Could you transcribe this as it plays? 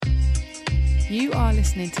You are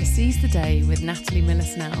listening to Seize the Day with Natalie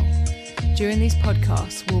Miller-Snell. During these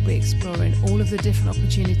podcasts, we'll be exploring all of the different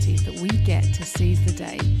opportunities that we get to seize the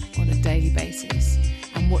day on a daily basis,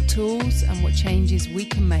 and what tools and what changes we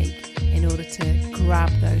can make in order to grab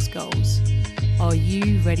those goals. Are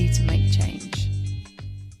you ready to make change?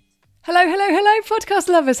 Hello, podcast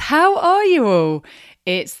lovers. How are you all?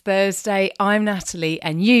 It's Thursday. I'm Natalie,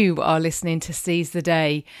 and you are listening to Seize the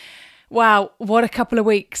Day. Wow, what a couple of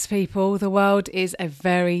weeks, people. The world is a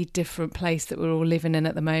very different place that we're all living in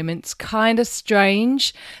at the moment. It's kind of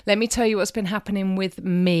strange. Let me tell you what's been happening with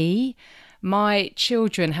me. My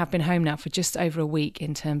children have been home now for just over a week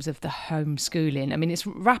in terms of the homeschooling. I mean, it's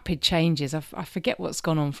rapid changes. I forget what's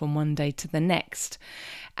gone on from one day to the next.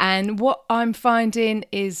 And what I'm finding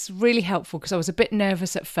is really helpful, because I was a bit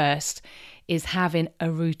nervous at first, is having a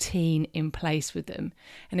routine in place with them.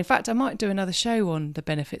 And in fact, I might do another show on the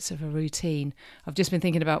benefits of a routine. I've just been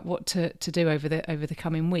thinking about what to do over the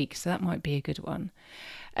coming week, so that might be a good one.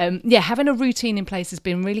 Having a routine in place has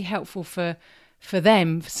been really helpful for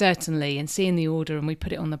them, certainly, and seeing the order, and we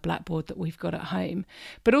put it on the blackboard that we've got at home.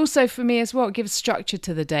 But also for me as well, it gives structure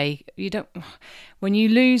to the day. When you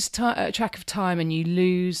lose track of time and you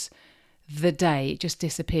lose the day, it just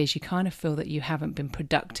disappears. You kind of feel that you haven't been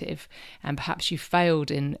productive, and perhaps you failed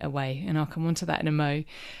in a way, and I'll come on to that in a mo.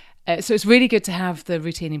 So it's really good to have the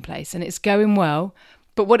routine in place, and it's going well.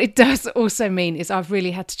 But what it does also mean is I've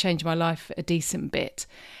really had to change my life a decent bit,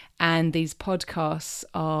 and these podcasts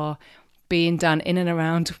are being done in and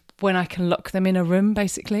around when I can lock them in a room,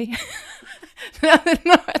 basically. They're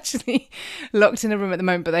not actually locked in a room at the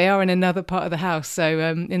moment, but they are in another part of the house, so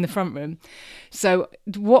in the front room. So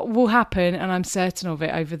what will happen, and I'm certain of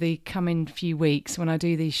it, over the coming few weeks when I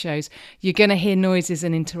do these shows, you're going to hear noises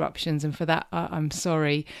and interruptions, and for that I'm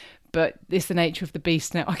sorry, but it's the nature of the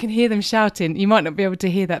beast now. I can hear them shouting. You might not be able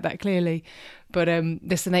to hear that clearly, but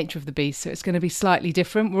that's the nature of the beast, so it's going to be slightly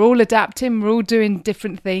different. We're all adapting, we're all doing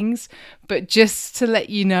different things, but just to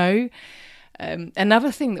let you know,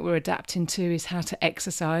 another thing that we're adapting to is how to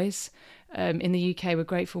exercise. In the UK, we're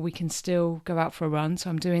grateful we can still go out for a run, so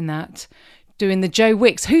I'm doing that. Doing the Joe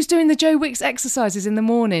Wicks. Who's doing the Joe Wicks exercises in the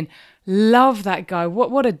morning? Love that guy.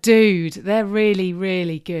 What a dude. They're really,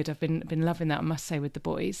 really good. I've been loving that, I must say, with the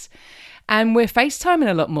boys. And we're FaceTiming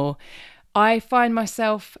a lot more. I find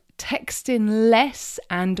myself texting less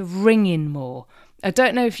and ringing more. I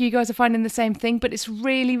don't know if you guys are finding the same thing, but it's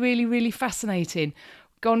really, really, really fascinating.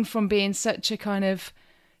 Gone from being such a kind of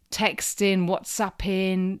texting,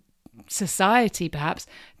 WhatsApping society, perhaps,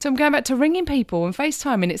 to I'm going back to ringing people and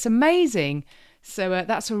FaceTiming. It's amazing. So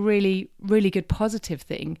that's a really, really good positive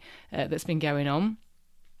thing that's been going on.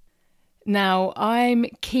 Now, I'm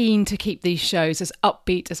keen to keep these shows as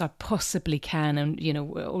upbeat as I possibly can, and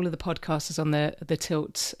all of the podcasters on the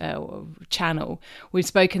Tilt channel, we've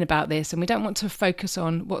spoken about this, and we don't want to focus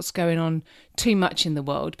on what's going on too much in the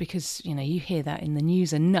world, because you hear that in the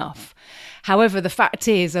news enough. However, the fact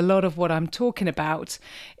is, a lot of what I'm talking about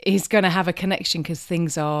is going to have a connection, because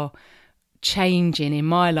things are changing in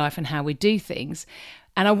my life and how we do things.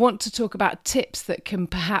 And I want to talk about tips that can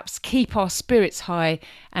perhaps keep our spirits high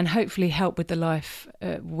and hopefully help with the life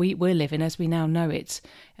we're living as we now know it,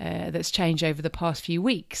 that's changed over the past few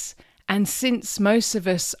weeks. And since most of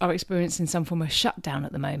us are experiencing some form of shutdown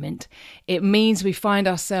at the moment, it means we find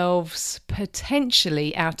ourselves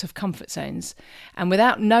potentially out of comfort zones. And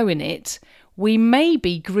without knowing it, we may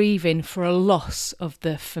be grieving for a loss of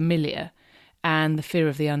the familiar and the fear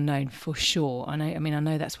of the unknown, for sure. I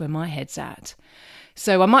know that's where my head's at.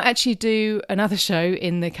 So I might actually do another show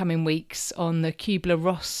in the coming weeks on the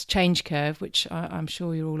Kubler-Ross change curve, which I'm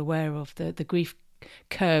sure you're all aware of, the grief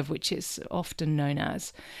curve, which it's often known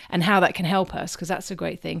as, and how that can help us, because that's a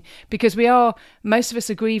great thing. Because most of us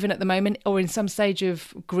are grieving at the moment, or in some stage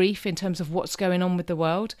of grief in terms of what's going on with the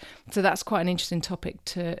world. So that's quite an interesting topic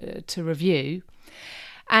to review.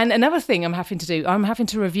 And another thing I'm having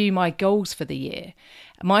to review my goals for the year.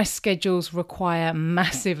 My schedules require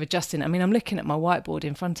massive adjusting. I'm looking at my whiteboard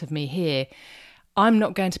in front of me here. I'm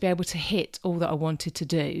not going to be able to hit all that I wanted to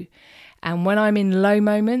do. And when I'm in low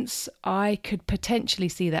moments, I could potentially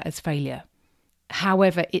see that as failure.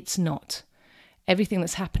 However, it's not. Everything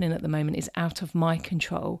that's happening at the moment is out of my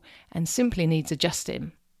control and simply needs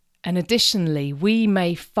adjusting. And additionally, we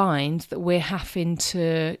may find that we're having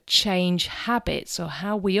to change habits or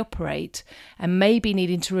how we operate, and maybe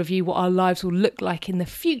needing to review what our lives will look like in the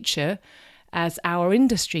future, as our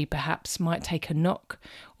industry perhaps might take a knock,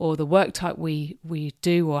 or the work type we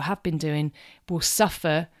do or have been doing will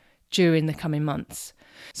suffer during the coming months.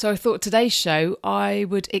 So I thought today's show I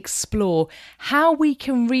would explore how we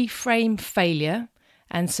can reframe failure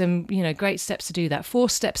and some, great steps to do that. 4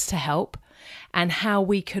 steps to help, and how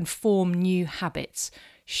we can form new habits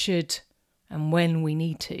should and when we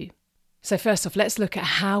need to. So first off, let's look at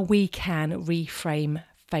how we can reframe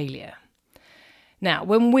failure. Now,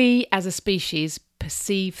 when we as a species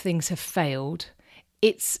perceive things have failed,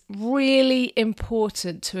 it's really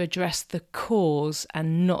important to address the cause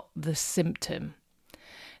and not the symptom.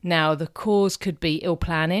 Now, the cause could be ill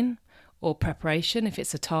planning or preparation if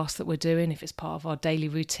it's a task that we're doing, if it's part of our daily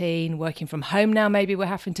routine. Working from home now, maybe we're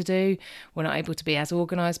having to do. We're not able to be as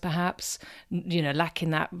organised perhaps,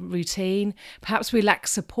 lacking that routine. Perhaps we lack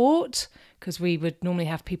support because we would normally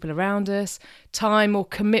have people around us. Time or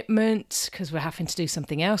commitment because we're having to do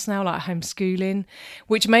something else now, like homeschooling,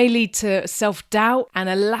 which may lead to self-doubt and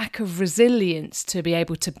a lack of resilience to be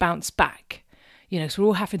able to bounce back. So we're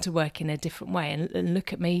all having to work in a different way. And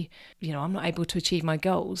look at me, I'm not able to achieve my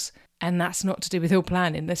goals. And that's not to do with ill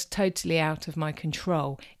planning. That's totally out of my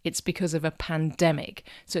control. It's because of a pandemic.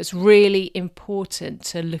 So it's really important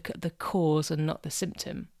to look at the cause and not the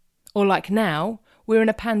symptom. Or like now, we're in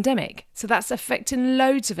a pandemic. So that's affecting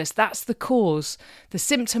loads of us. That's the cause. The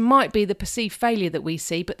symptom might be the perceived failure that we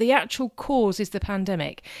see, but the actual cause is the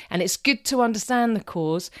pandemic. And it's good to understand the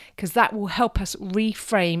cause because that will help us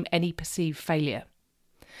reframe any perceived failure.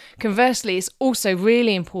 Conversely, it's also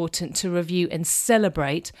really important to review and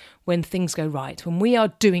celebrate when things go right, when we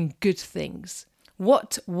are doing good things.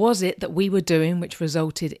 What was it that we were doing which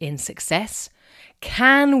resulted in success?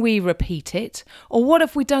 Can we repeat it? Or what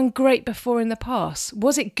have we done great before in the past?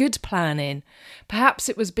 Was it good planning? Perhaps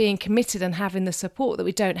it was being committed and having the support that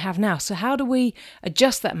we don't have now. So how do we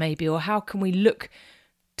adjust that maybe? Or how can we look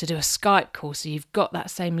to do a Skype call so you've got that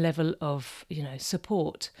same level of,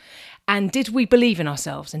 support? And did we believe in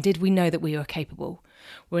ourselves? And did we know that we were capable?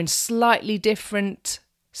 We're in slightly different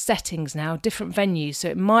settings now, different venues. So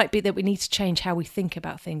it might be that we need to change how we think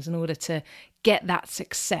about things in order to get that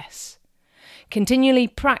success. Continually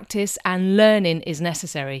practice and learning is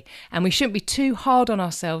necessary. And we shouldn't be too hard on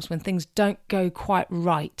ourselves when things don't go quite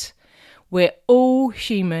right. We're all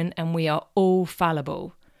human and we are all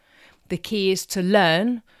fallible. The key is to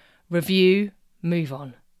learn, review, move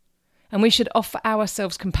on. And we should offer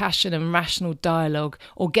ourselves compassion and rational dialogue,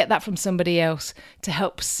 or get that from somebody else to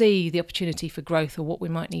help see the opportunity for growth or what we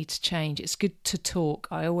might need to change. It's good to talk.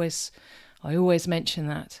 I always mention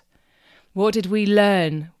that. What did we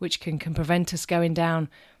learn which can prevent us going down,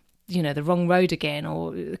 the wrong road again,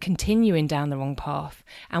 or continuing down the wrong path?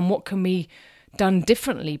 And what can be done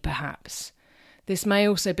differently perhaps? This may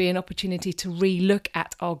also be an opportunity to re-look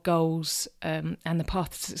at our goals and the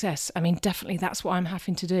path to success. I mean, definitely that's what I'm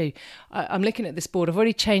having to do. I'm looking at this board. I've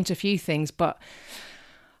already changed a few things, but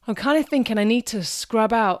I'm kind of thinking I need to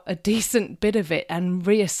scrub out a decent bit of it and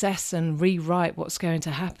reassess and rewrite what's going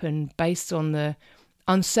to happen based on the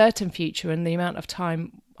uncertain future and the amount of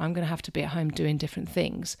time I'm going to have to be at home doing different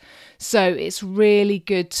things. So it's really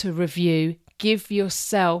good to review, give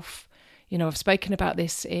yourself, I've spoken about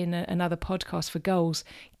this in another podcast for goals.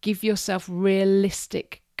 Give yourself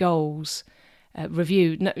realistic goals.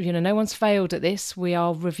 Review. No one's failed at this. We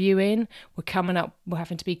are reviewing. We're coming up. We're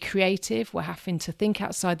having to be creative. We're having to think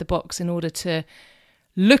outside the box in order to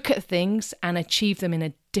look at things and achieve them in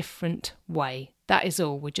a different way. That is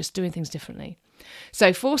all. We're just doing things differently.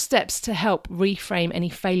 So 4 steps to help reframe any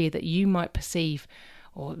failure that you might perceive,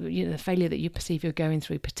 or the failure that you perceive you're going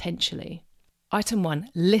through potentially. Item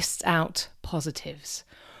 1, list out positives.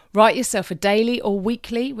 Write yourself a daily or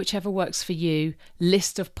weekly, whichever works for you,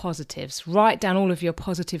 list of positives. Write down all of your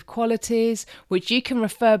positive qualities, which you can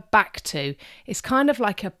refer back to. It's kind of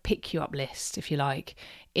like a pick you up list, if you like.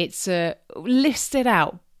 It's list it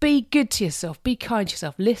out. Be good to yourself. Be kind to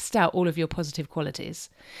yourself. List out all of your positive qualities.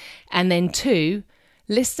 And then 2,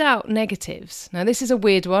 list out negatives. Now, this is a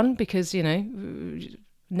weird one because,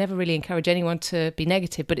 never really encourage anyone to be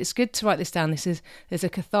negative, but it's good to write this down. There's a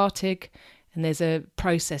cathartic and there's a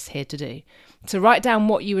process here to do. So write down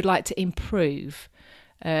what you would like to improve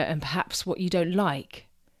and perhaps what you don't like.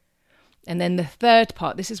 And then the third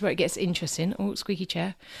part, this is where it gets interesting. Oh, squeaky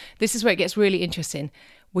chair. This is where it gets really interesting.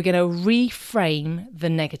 We're going to reframe the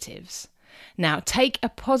negatives. Now, take a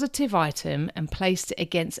positive item and place it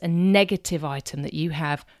against a negative item that you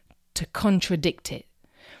have to contradict it.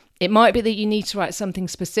 It might be that you need to write something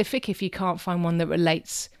specific if you can't find one that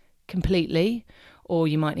relates completely, or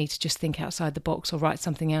you might need to just think outside the box or write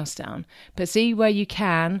something else down. But see where you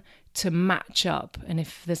can to match up. And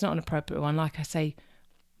if there's not an appropriate one, like I say,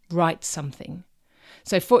 write something.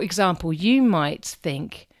 So for example, you might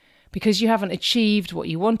think, because you haven't achieved what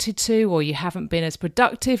you wanted to, or you haven't been as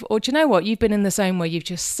productive, or do you know what? You've been in the zone where you've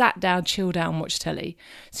just sat down, chilled out and watched telly.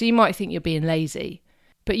 So you might think you're being lazy.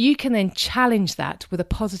 But you can then challenge that with a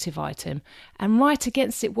positive item and write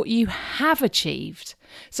against it what you have achieved.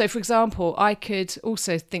 So, for example, I could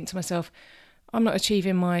also think to myself, I'm not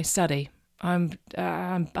achieving my study. I'm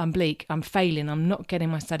bleak. I'm failing. I'm not getting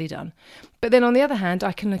my study done. But then on the other hand,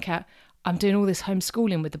 I can look at, I'm doing all this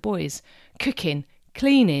homeschooling with the boys, cooking,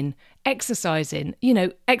 cleaning, exercising in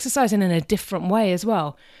a different way as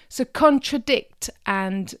well. So contradict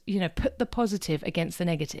and, put the positive against the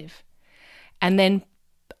negative. And then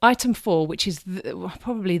item 4, which is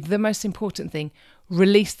probably the most important thing,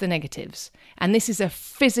 release the negatives. And this is a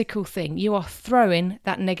physical thing. You are throwing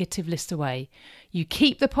that negative list away. You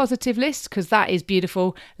keep the positive list because that is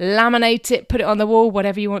beautiful. Laminate it, put it on the wall,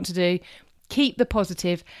 whatever you want to do. Keep the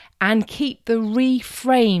positive and keep the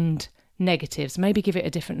reframed negatives. Maybe give it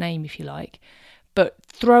a different name if you like. But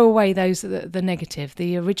throw away the negative,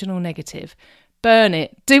 the original negative. Burn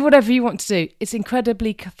it. Do whatever you want to do. It's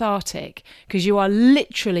incredibly cathartic because you are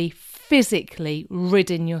literally physically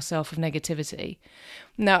ridding yourself of negativity.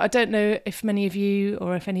 Now, I don't know if many of you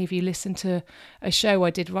or if any of you listened to a show I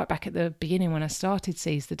did right back at the beginning when I started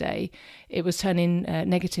Seize the Day. It was turning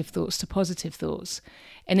negative thoughts to positive thoughts.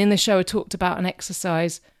 And in the show, I talked about an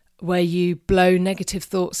exercise where you blow negative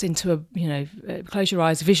thoughts into close your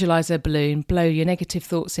eyes, visualize a balloon, blow your negative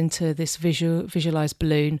thoughts into this visualized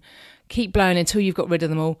balloon, keep blowing until you've got rid of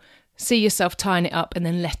them all, see yourself tying it up and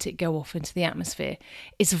then let it go off into the atmosphere.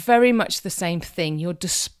 It's very much the same thing. You're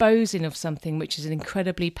disposing of something which is an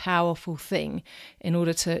incredibly powerful thing in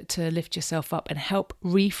order to lift yourself up and help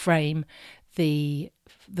reframe the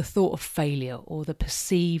thought of failure or the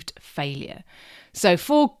perceived failure. So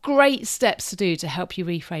 4 great steps to do to help you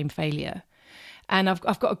reframe failure. And I've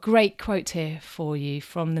got a great quote here for you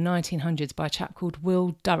from the 1900s by a chap called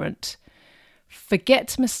Will Durant.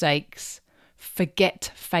 Forget mistakes,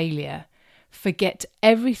 forget failure, forget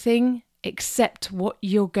everything except what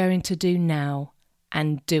you're going to do now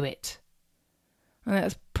and do it. And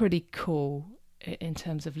that's pretty cool in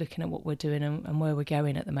terms of looking at what we're doing and where we're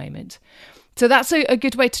going at the moment. So that's a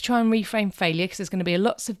good way to try and reframe failure, because there's going to be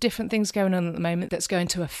lots of different things going on at the moment that's going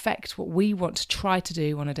to affect what we want to try to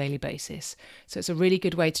do on a daily basis. So it's a really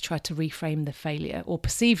good way to try to reframe the failure or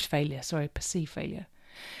perceived failure.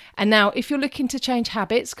 And now, if you're looking to change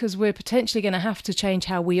habits, because we're potentially going to have to change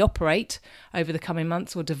how we operate over the coming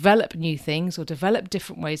months, or develop new things, or develop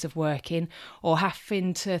different ways of working, or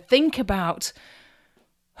having to think about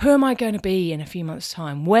who am I going to be in a few months'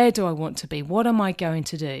 time? Where do I want to be? What am I going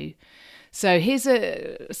to do? So here's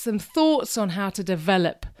some thoughts on how to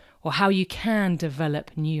develop, or how you can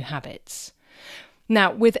develop new habits.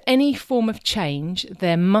 Now, with any form of change,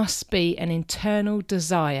 there must be an internal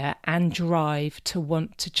desire and drive to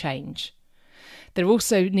want to change. There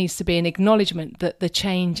also needs to be an acknowledgement that the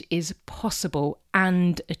change is possible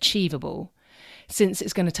and achievable, since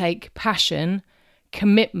it's going to take passion,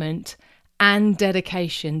 commitment, and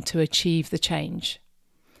dedication to achieve the change.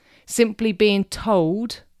 Simply being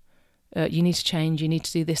told, you need to change, you need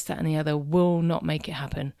to do this, that, and the other, will not make it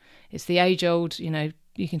happen. It's the age-old,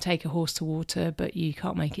 you can take a horse to water, but you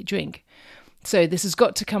can't make it drink. So this has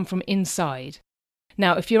got to come from inside.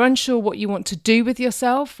 Now, if you're unsure what you want to do with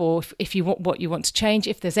yourself, or if you want what you want to change,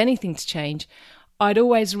 if there's anything to change, I'd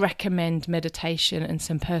always recommend meditation and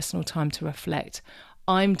some personal time to reflect.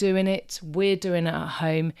 I'm doing it, we're doing it at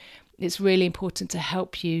home. It's really important to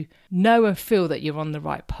help you know and feel that you're on the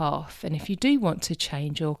right path, and if you do want to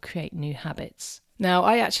change or create new habits. Now,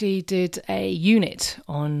 I actually did a unit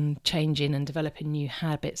on changing and developing new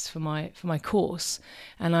habits for my course,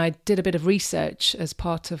 and I did a bit of research as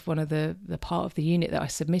part of one of the part of the unit that I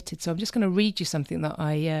submitted. So I'm just going to read you something that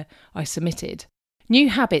I submitted. New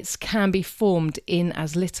habits can be formed in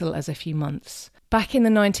as little as a few months. Back in the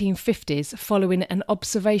 1950s, following an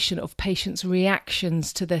observation of patients'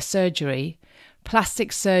 reactions to their surgery,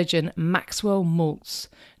 plastic surgeon Maxwell Maltz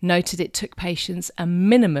noted it took patients a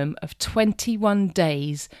minimum of 21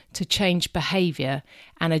 days to change behaviour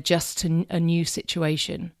and adjust to a new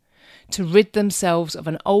situation, to rid themselves of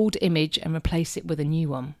an old image and replace it with a new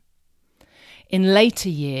one. In later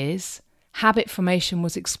years, habit formation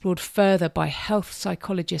was explored further by health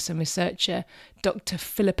psychologist and researcher Dr.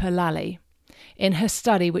 Philippa Lally. In her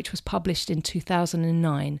study, which was published in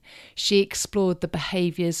 2009, she explored the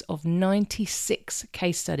behaviours of 96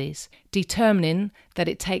 case studies, determining that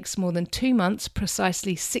it takes more than 2 months,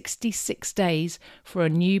 precisely 66 days, for a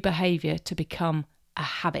new behaviour to become a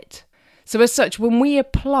habit. So as such, when we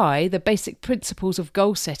apply the basic principles of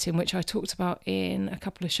goal setting, which I talked about in a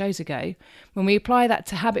couple of shows ago, when we apply that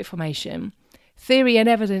to habit formation, Theory and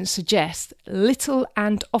evidence suggest little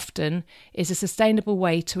and often is a sustainable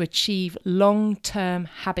way to achieve long-term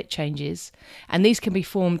habit changes, and these can be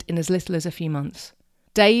formed in as little as a few months.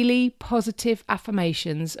 Daily positive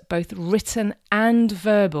affirmations, both written and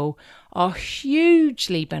verbal, are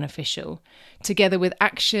hugely beneficial, together with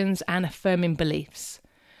actions and affirming beliefs.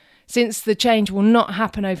 Since the change will not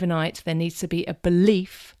happen overnight, there needs to be a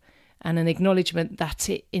belief and an acknowledgement that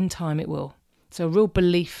in time it will. So a real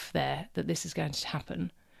belief there that this is going to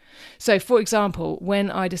happen. So, for example, when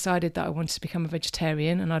I decided that I wanted to become a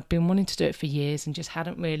vegetarian, and I'd been wanting to do it for years and just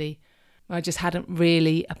hadn't really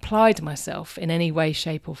applied myself in any way,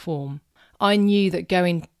 shape or form, I knew that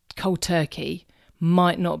going cold turkey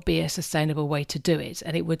might not be a sustainable way to do it,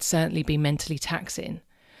 and it would certainly be mentally taxing.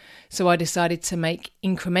 So I decided to make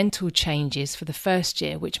incremental changes for the first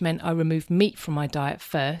year, which meant I removed meat from my diet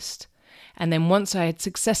first. And then once I had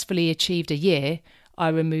successfully achieved a year, I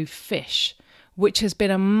removed fish, which has been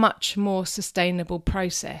a much more sustainable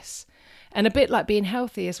process. And a bit like being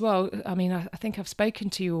healthy as well. I mean, I think I've spoken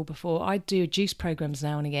to you all before. I do juice programs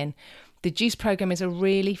now and again. The juice program is a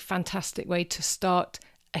really fantastic way to start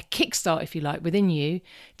a kickstart, if you like, within you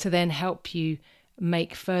to then help you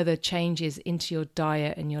make further changes into your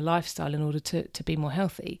diet and your lifestyle in order to be more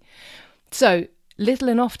healthy. So little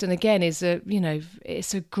and often, again, it's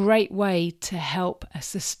a great way to help a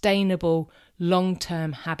sustainable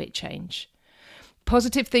long-term habit change.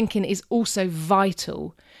 Positive thinking is also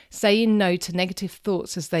vital. Saying no to negative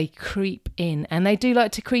thoughts as they creep in. And they do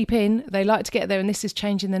like to creep in. They like to get there. And this is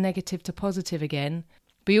changing the negative to positive again.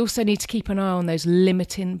 But you also need to keep an eye on those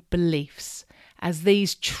limiting beliefs, as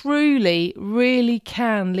these truly, really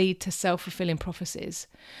can lead to self-fulfilling prophecies.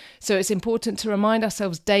 So it's important to remind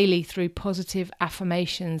ourselves daily through positive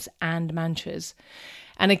affirmations and mantras.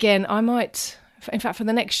 And again, I might, in fact, for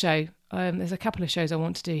the next show, there's a couple of shows I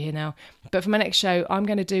want to do here now, but for my next show, I'm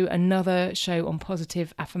going to do another show on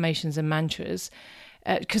positive affirmations and mantras,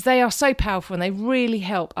 because they are so powerful and they really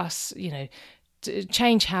help us, to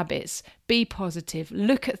change habits, be positive,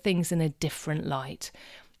 look at things in a different light.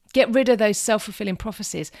 Get rid of those self-fulfilling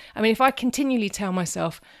prophecies. I mean, if I continually tell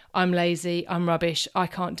myself, I'm lazy, I'm rubbish, I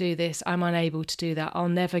can't do this, I'm unable to do that, I'll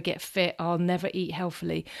never get fit, I'll never eat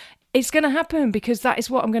healthily, it's going to happen because that is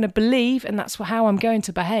what I'm going to believe and that's how I'm going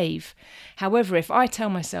to behave. However, if I tell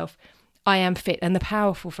myself, I am fit, and the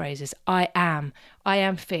powerful phrases, I am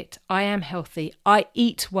fit, I am healthy, I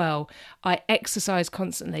eat well, I exercise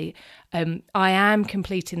constantly, I am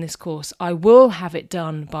completing this course, I will have it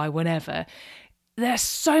done by whenever, they're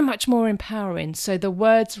so much more empowering. So the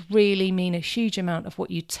words really mean a huge amount of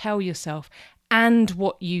what you tell yourself and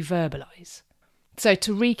what you verbalize. So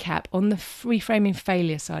to recap on the reframing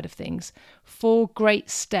failure side of things, 4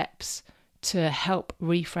 great steps to help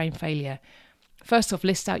reframe failure. First off,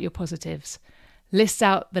 list out your positives. List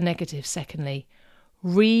out the negatives, secondly.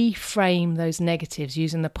 Reframe those negatives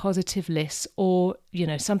using the positive lists or,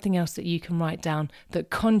 something else that you can write down that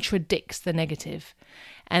contradicts the negative.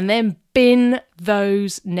 And then bin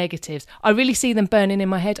those negatives. I really see them burning in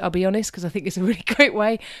my head, I'll be honest, because I think it's a really great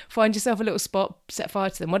way. Find yourself a little spot, set fire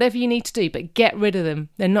to them, whatever you need to do, but get rid of them.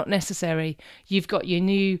 They're not necessary. You've got your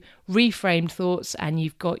new reframed thoughts and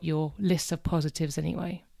you've got your list of positives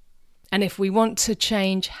anyway. And if we want to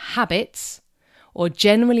change habits or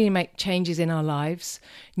generally make changes in our lives,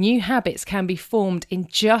 new habits can be formed in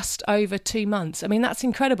just over 2 months. I mean, that's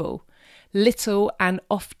incredible. Little and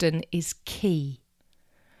often is key.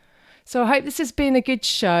 So I hope this has been a good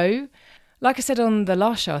show. Like I said on the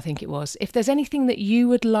last show, I think it was, if there's anything that you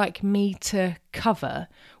would like me to cover,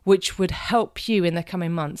 which would help you in the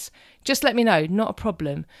coming months, just let me know, not a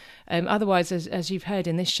problem. Otherwise, as you've heard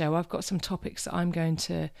in this show, I've got some topics that I'm going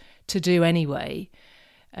to do anyway.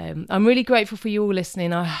 I'm really grateful for you all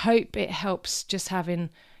listening. I hope it helps just having,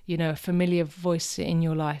 a familiar voice in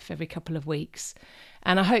your life every couple of weeks.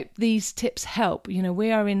 And I hope these tips help.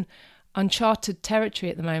 We are in uncharted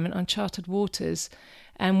territory at the moment, uncharted waters,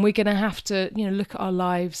 and we're going to have to look at our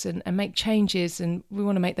lives and make changes, and we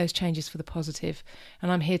want to make those changes for the positive,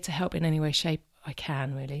 and I'm here to help in any way, shape I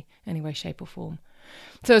can, really, any way, shape or form.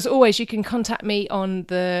 So as always, you can contact me on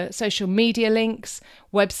the social media links.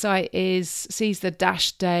 Website is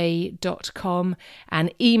seizethe-day.com,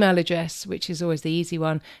 and email address, which is always the easy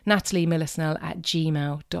one,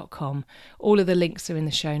 nataliemillersnell@gmail.com. All of the links are in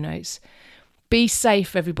the show notes. Be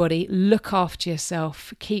safe, everybody. Look after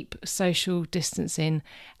yourself. Keep social distancing,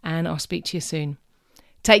 and I'll speak to you soon.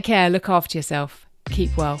 Take care. Look after yourself.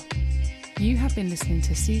 Keep well. You have been listening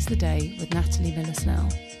to Seize the Day with Natalie Miller-Snell.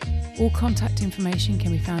 All contact information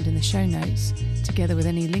can be found in the show notes, together with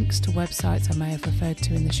any links to websites I may have referred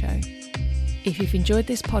to in the show. If you've enjoyed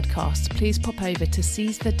this podcast, please pop over to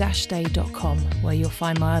seizetheday.com where you'll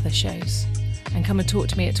find my other shows. And come and talk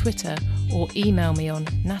to me at Twitter or email me on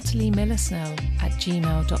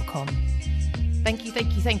nataliemillersnell@gmail.com.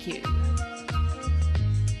 Thank you.